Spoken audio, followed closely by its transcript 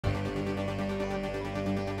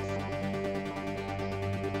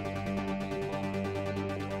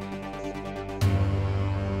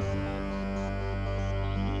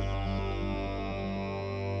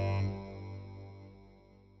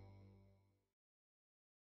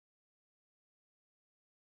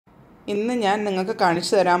ഇന്ന് ഞാൻ നിങ്ങൾക്ക്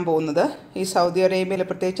കാണിച്ചു തരാൻ പോകുന്നത് ഈ സൗദി അറേബ്യയിൽ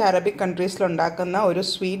പ്രത്യേകിച്ച് അറബിക് കൺട്രീസിൽ ഉണ്ടാക്കുന്ന ഒരു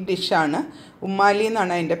സ്വീറ്റ് ഡിഷാണ്. ഉമ്മാലി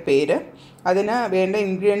എന്നാണ് അതിൻ്റെ പേര്. അതിന് വേണ്ട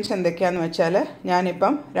ഇൻഗ്രീഡിയൻസ് എന്തൊക്കെയാണെന്ന് വെച്ചാൽ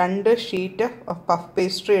ഞാനിപ്പം 2 ഷീറ്റ് പഫ്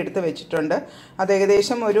പേസ്ട്രി എടുത്ത് വെച്ചിട്ടുണ്ട്. അത്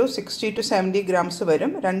ഏകദേശം ഒരു 60 to 70 ഗ്രാംസ്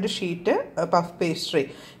വരും. 2 ഷീറ്റ് പഫ് പേസ്ട്രി.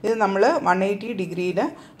 ഇത് നമ്മൾ 180 ഡിഗ്രിയിൽ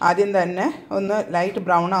ആദ്യം തന്നെ ഒന്ന് ലൈറ്റ്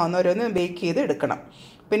ബ്രൗൺ ആവുന്നവരൊന്ന് ബേക്ക് ചെയ്ത് എടുക്കണം.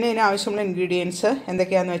 പിന്നെ ഇതിന് ആവശ്യമുള്ള ഇൻഗ്രീഡിയൻസ്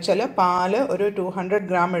എന്തൊക്കെയാണെന്ന് വെച്ചാൽ പാൽ ഒരു 200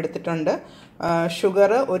 ഗ്രാം എടുത്തിട്ടുണ്ട്,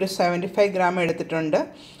 ഷുഗർ ഒരു 75 ഗ്രാം എടുത്തിട്ടുണ്ട്.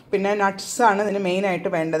 പിന്നെ നട്ട്സാണ് ഇതിന് മെയിനായിട്ട്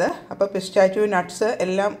വേണ്ടത്. അപ്പോൾ പിസ്റ്റാച്യോ നട്ട്സ്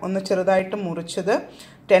എല്ലാം ഒന്ന് ചെറുതായിട്ട് മുറിച്ചത്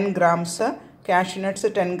 10 grams, cashew nuts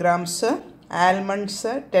 10 grams,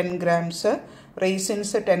 almonds 10 grams,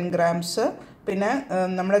 raisins 10 grams, പിന്നെ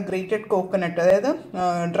നമ്മുടെ ഗ്രേറ്റഡ് കോക്കനട്ട്, അതായത്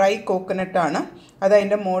ഡ്രൈ കോക്കനട്ടാണ്, അത്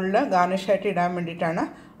അതിൻ്റെ മുകളിൽ ഗാർണിഷായിട്ട് ഇടാൻ വേണ്ടിയിട്ടാണ്,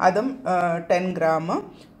 അതും 10 ഗ്രാം.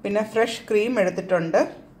 പിന്നെ ഫ്രഷ് ക്രീം എടുത്തിട്ടുണ്ട്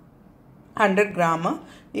 100 ഗ്രാം.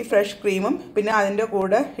 ഈ ഫ്രഷ് ക്രീമും പിന്നെ അതിൻ്റെ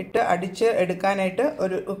കൂടെ ഇട്ട് അടിച്ച് എടുക്കാനായിട്ട്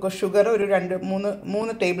ഒരു ഷുഗർ ഒരു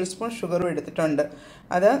 3 ടേബിൾ സ്പൂൺ ഷുഗറും എടുത്തിട്ടുണ്ട്.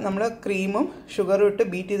 അത് നമ്മൾ ക്രീമും ഷുഗറും ഇട്ട്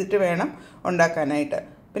ബീറ്റ് ചെയ്തിട്ട് വേണം ഉണ്ടാക്കാനായിട്ട്.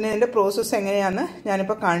 പിന്നെ ഇതിൻ്റെ പ്രോസസ്സ് എങ്ങനെയാണെന്ന്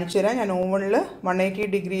ഞാനിപ്പോൾ കാണിച്ചു തരാം. ഞാൻ ഓവനിൽ 180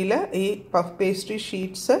 ഡിഗ്രിയിൽ ഈ പഫ് പേസ്ട്രി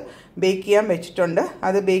ഷീറ്റ്സ് ബേക്ക് ചെയ്യാൻ വെച്ചിട്ടുണ്ട്.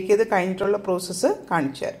 അത് ബേക്ക് ചെയ്ത് കഴിഞ്ഞിട്ടുള്ള പ്രോസസ്സ്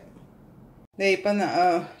കാണിച്ചു തരാം. ഇപ്പം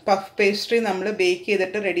പഫ് പേസ്ട്രി നമ്മൾ ബേക്ക്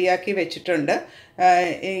ചെയ്തിട്ട് റെഡിയാക്കി വെച്ചിട്ടുണ്ട്.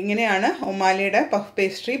 ഇങ്ങനെയാണ് ഒമാലിയുടെ പഫ്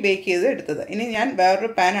പേസ്ട്രി ബേക്ക് ചെയ്ത് എടുത്തത്. ഇനി ഞാൻ വേറൊരു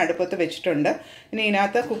പാൻ അടുപ്പത്ത് വെച്ചിട്ടുണ്ട്. ഇനി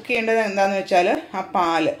ഇതിനകത്ത് കുക്ക് ചെയ്യേണ്ടത് എന്താണെന്ന് വെച്ചാൽ ആ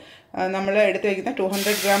പാല് നമ്മൾ എടുത്ത് വയ്ക്കുന്ന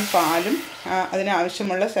 200 ഗ്രാം പാലും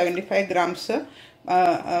അതിനാവശ്യമുള്ള 75 ഗ്രാംസ്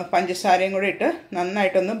പഞ്ചസാരയും കൂടി ഇട്ട്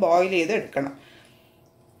നന്നായിട്ടൊന്ന് ബോയിൽ ചെയ്ത് എടുക്കണം.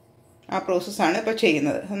 ആ പ്രോസസ്സാണ് ഇപ്പോൾ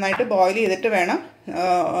ചെയ്യുന്നത്. നന്നായിട്ട് ബോയിൽ ചെയ്തിട്ട് വേണം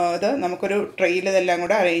അത് നമുക്കൊരു ട്രെയിൽ ഇതെല്ലാം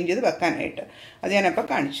കൂടെ അറേഞ്ച് ചെയ്ത് വെക്കാനായിട്ട്. അത് ഞാനപ്പോൾ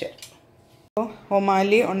കാണിച്ചു തരാം. അപ്പോൾ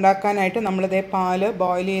ഒമാലി ഉണ്ടാക്കാനായിട്ട് നമ്മളിതേ പാല്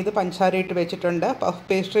ബോയിൽ ചെയ്ത് പഞ്ചസാര ഇട്ട് വെച്ചിട്ടുണ്ട്. പഫ്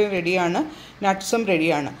പേസ്ട്രി റെഡിയാണ്, നട്ട്സും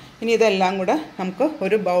റെഡിയാണ്. ഇനി ഇതെല്ലാം കൂടെ നമുക്ക്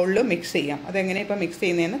ഒരു ബൗളിൽ മിക്സ് ചെയ്യാം. അതെങ്ങനെ ഇപ്പോൾ മിക്സ്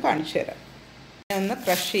ചെയ്യുന്നതെന്ന് കാണിച്ചു തരാം. ഒന്ന്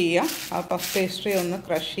ക്രഷ് ചെയ്യാം, ആ പഫ് പേസ്ട്രി ഒന്ന്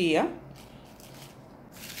ക്രഷ് ചെയ്യാം.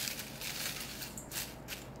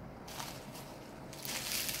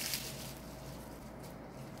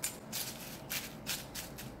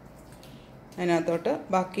 അതിനകത്തോട്ട്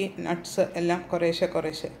ബാക്കി നട്ട്സ് എല്ലാം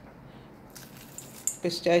കുറേശ്ശെ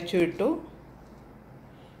പിസ്റ്റാച്യോ ഇട്ടു,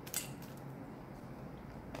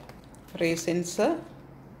 റേസിൻസ്,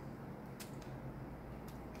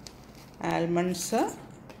 ആൽമണ്ട്സ്,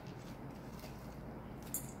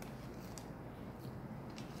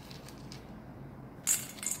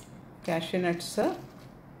 കാഷ്യൂ നട്ട്സ്,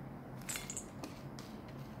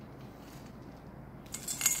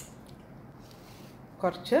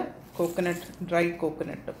 കുറച്ച് കോക്കനട്ട്, ഡ്രൈ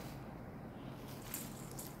കോക്കനട്ട്.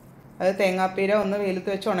 അത് തേങ്ങാപ്പീര ഒന്ന് വെയിലത്ത്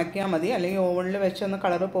വെച്ച് ഉണക്കിയാൽ മതി, അല്ലെങ്കിൽ ഓവനിൽ വെച്ച് ഒന്ന്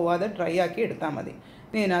കളറ് പോവാതെ ഡ്രൈ ആക്കി എടുത്താൽ മതി.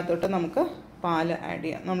 ഇനി ഇതിനകത്തോട്ട് നമുക്ക് പാല് ആഡ്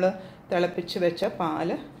ചെയ്യാം. നമ്മൾ തിളപ്പിച്ച് വെച്ച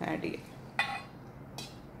പാല് ആഡ് ചെയ്യാം.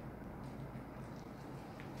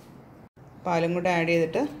 പാലും കൂടെ ആഡ്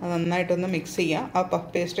ചെയ്തിട്ട് അത് നന്നായിട്ടൊന്ന് മിക്സ് ചെയ്യാം. ആ പഫ്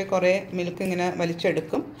പേസ്ട്രി കുറേ മിൽക്ക് ഇങ്ങനെ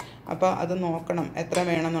വലിച്ചെടുക്കും. അപ്പോൾ അത് നോക്കണം എത്ര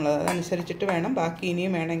വേണം എന്നുള്ളത്. അതനുസരിച്ചിട്ട് വേണം ബാക്കി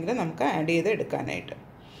ഇനിയും വേണമെങ്കിൽ നമുക്ക് ആഡ് ചെയ്ത് എടുക്കാനായിട്ട്.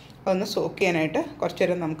 ഒന്ന് സോക്ക് ചെയ്യാനായിട്ട് കുറച്ച്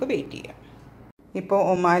നേരം നമുക്ക് വെയിറ്റ് ചെയ്യാം. ഇപ്പോൾ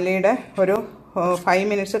ഒമാലിയുടെ ഒരു 5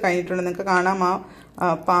 മിനിറ്റ്സ് കഴിഞ്ഞിട്ടുണ്ട്. നിങ്ങൾക്ക് കാണാം ആ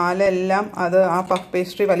പാലെല്ലാം അത് ആ പഫ്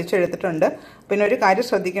പേസ്ട്രി വലിച്ചെടുത്തിട്ടുണ്ട്. പിന്നെ ഒരു കാര്യം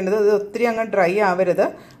ശ്രദ്ധിക്കേണ്ടത്, ഇത് ഒത്തിരി അങ്ങ് ഡ്രൈ ആവരുത്.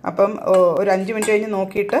 അപ്പം ഒരു 5 മിനിറ്റ് കഴിഞ്ഞ്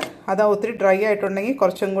നോക്കിയിട്ട് അത് ഒത്തിരി ഡ്രൈ ആയിട്ടുണ്ടെങ്കിൽ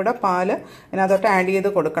കുറച്ചും കൂടെ പാല് ഇതിനകത്തോട്ട് ആഡ് ചെയ്ത്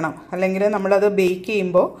കൊടുക്കണം. അല്ലെങ്കിൽ നമ്മളത് ബേക്ക്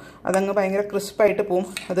ചെയ്യുമ്പോൾ അതങ്ങ് ഭയങ്കര ക്രിസ്പായിട്ട് പോവും,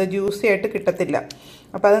 അത് ജ്യൂസി ആയിട്ട് കിട്ടത്തില്ല.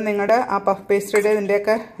 അപ്പോൾ അത് നിങ്ങളുടെ ആ പഫ് പേസ്ട്രിയുടെ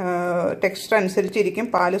ഇതിൻ്റെയൊക്കെ ടെക്സ്ചർ അനുസരിച്ചിരിക്കും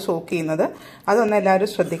പാല് സോക്ക് ചെയ്യുന്നത്. അതൊന്ന് എല്ലാവരും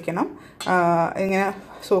ശ്രദ്ധിക്കണം. ഇങ്ങനെ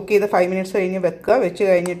സോക്ക് ചെയ്ത് 5 മിനിറ്റ്സ് കഴിഞ്ഞ് വെക്കുക. വെച്ച്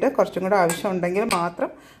കഴിഞ്ഞിട്ട് കുറച്ചും കൂടെ ആവശ്യമുണ്ടെങ്കിൽ മാത്രം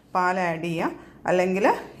പാൽ ആഡ് ചെയ്യുക, അല്ലെങ്കിൽ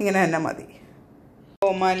ഇങ്ങനെ തന്നെ മതി.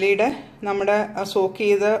 ഒമാലിയുടെ നമ്മുടെ സോക്ക്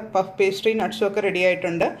ചെയ്ത് പഫ് പേസ്ട്രി നട്ട്സും ഒക്കെ റെഡി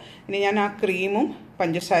ആയിട്ടുണ്ട്. ഇനി ഞാൻ ആ ക്രീമും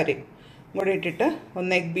പഞ്ചസാരയും കൂടെ ഇട്ടിട്ട്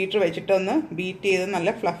ഒന്ന് എഗ് ബീറ്റർ വെച്ചിട്ട് ഒന്ന് ബീറ്റ് ചെയ്ത്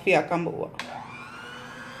നല്ല ഫ്ലഫി ആക്കാൻ പോവുക.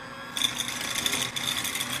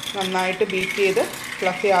 നന്നായിട്ട് ബീറ്റ് ചെയ്ത്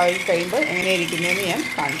ഫ്ലഫി ആയി കഴിയുമ്പോൾ എങ്ങനെ ഇരിക്കുന്നതെന്ന് ഞാൻ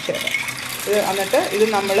കാണിച്ചു തരാം. എന്നിട്ട് ഇത്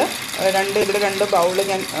നമ്മൾ ഇവിടെ 2 ബൗള്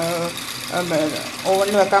ഞാൻ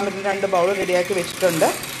ഓവനിൽ വെക്കാൻ പറ്റുന്ന 2 ബൗൾ റെഡിയാക്കി വെച്ചിട്ടുണ്ട്.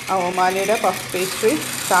 ആ ഒമാലിയുടെ പഫ് പേസ്ട്രി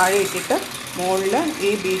താഴെ ഇട്ടിട്ട് മുകളിൽ ഈ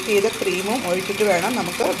ബീറ്റ് ചെയ്ത ക്രീമും ഒഴിച്ചിട്ട് വേണം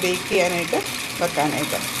നമുക്ക് ബേക്ക് ചെയ്യാനായിട്ട്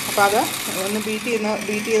വെക്കാനായിട്ട്. അപ്പോൾ അത് ഒന്ന് ബീറ്റ്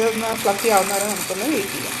ചെയ്തൊന്ന് ഫ്ലഫി ആവുന്ന വരെ നമുക്കൊന്ന്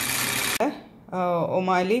വെയിറ്റ് ചെയ്യാം.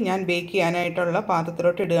 ഒമാലി ഞാൻ ബേക്ക് ചെയ്യാനായിട്ടുള്ള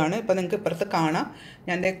പാത്രത്തിലോട്ട് ഇടുകയാണ്. ഇപ്പോൾ നിങ്ങൾക്ക് ഇപ്പുറത്ത് കാണാം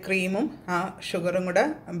ഞാൻ ക്രീമും ആ ഷുഗറും കൂടെ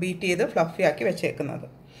ബീറ്റ് ചെയ്ത് ഫ്ലഫി ആക്കി വെച്ചേക്കുന്നത്.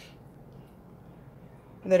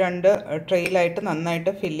 ഇത് 2 ട്രെയിലായിട്ട്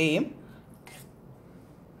നന്നായിട്ട് ഫില്ല് ചെയ്യും.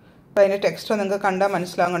 അപ്പോൾ അതിൻ്റെ ടെക്സ്ചർ നിങ്ങൾക്ക് കണ്ടാൽ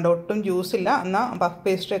മനസ്സിലാകും. കണ്ടോ, ഒട്ടും ജ്യൂസ് ഇല്ല, എന്നാൽ പഫ്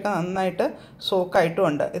പേസ്ട്രി ഒക്കെ നന്നായിട്ട് സോക്കായിട്ടും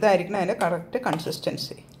ഉണ്ട്. ഇതായിരിക്കണം അതിൻ്റെ കറക്റ്റ്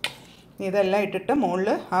കൺസിസ്റ്റൻസി. ഇതെല്ലാം ഇട്ടിട്ട് മുകളിൽ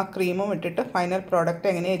ആ ക്രീമും ഇട്ടിട്ട് ഫൈനൽ പ്രോഡക്റ്റ്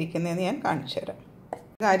എങ്ങനെയാണ് ഇരിക്കുന്നതെന്ന് ഞാൻ കാണിച്ചു തരാം.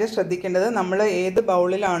 കാര്യം ശ്രദ്ധിക്കേണ്ടത്, നമ്മൾ ഏത്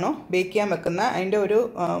ബൗളിലാണോ ബേക്ക് ചെയ്യാൻ വെക്കുന്നത് അതിൻ്റെ ഒരു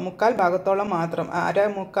മുക്കാൽ ഭാഗത്തോളം മാത്രം,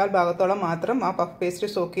 മുക്കാൽ ഭാഗത്തോളം മാത്രം ആ പഫ് പേസ്ട്രി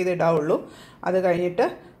സോക്ക് ചെയ്ത് ഇടാവുള്ളൂ. അത് കഴിഞ്ഞിട്ട്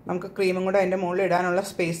നമുക്ക് ക്രീമും കൂടെ അതിൻ്റെ മുകളിൽ ഇടാനുള്ള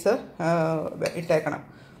സ്പേസ് ഇട്ടേക്കണം.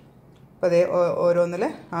 അപ്പോൾ അതേ ഓരോന്നിൽ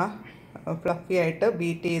ആ ഫ്ലഫി ആയിട്ട്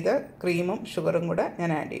ബീറ്റ് ചെയ്ത് ക്രീമും ഷുഗറും കൂടെ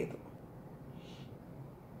ഞാൻ ആഡ് ചെയ്തു.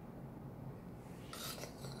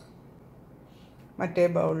 മറ്റേ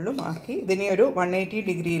ബൗളിലും ആക്കി ഇതിനെ ഒരു 180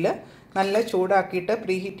 ഡിഗ്രിയിൽ നല്ല ചൂടാക്കിയിട്ട്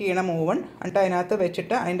പ്രീഹീറ്റ് ചെയ്യണം ഓവൻ. എന്നിട്ട് അതിനകത്ത്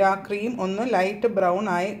വെച്ചിട്ട് അതിൻ്റെ ആ ക്രീം ഒന്ന് ലൈറ്റ് ബ്രൗൺ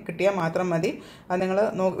ആയി കിട്ടിയാൽ മാത്രം മതി. അത് നിങ്ങൾ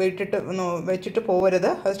വെച്ചിട്ട് പോകരുത്,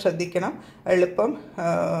 അത് ശ്രദ്ധിക്കണം. എളുപ്പം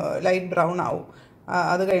ലൈറ്റ് ബ്രൗൺ ആവും.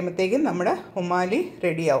 അത് കഴിയുമ്പോഴത്തേക്കും നമ്മുടെ ഉമ്മാലി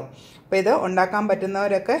റെഡിയാവും. അപ്പോൾ ഇത് ഉണ്ടാക്കാൻ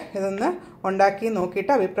പറ്റുന്നവരൊക്കെ ഇതൊന്ന് ഉണ്ടാക്കി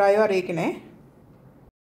നോക്കിയിട്ട് അഭിപ്രായം അറിയിക്കണേ.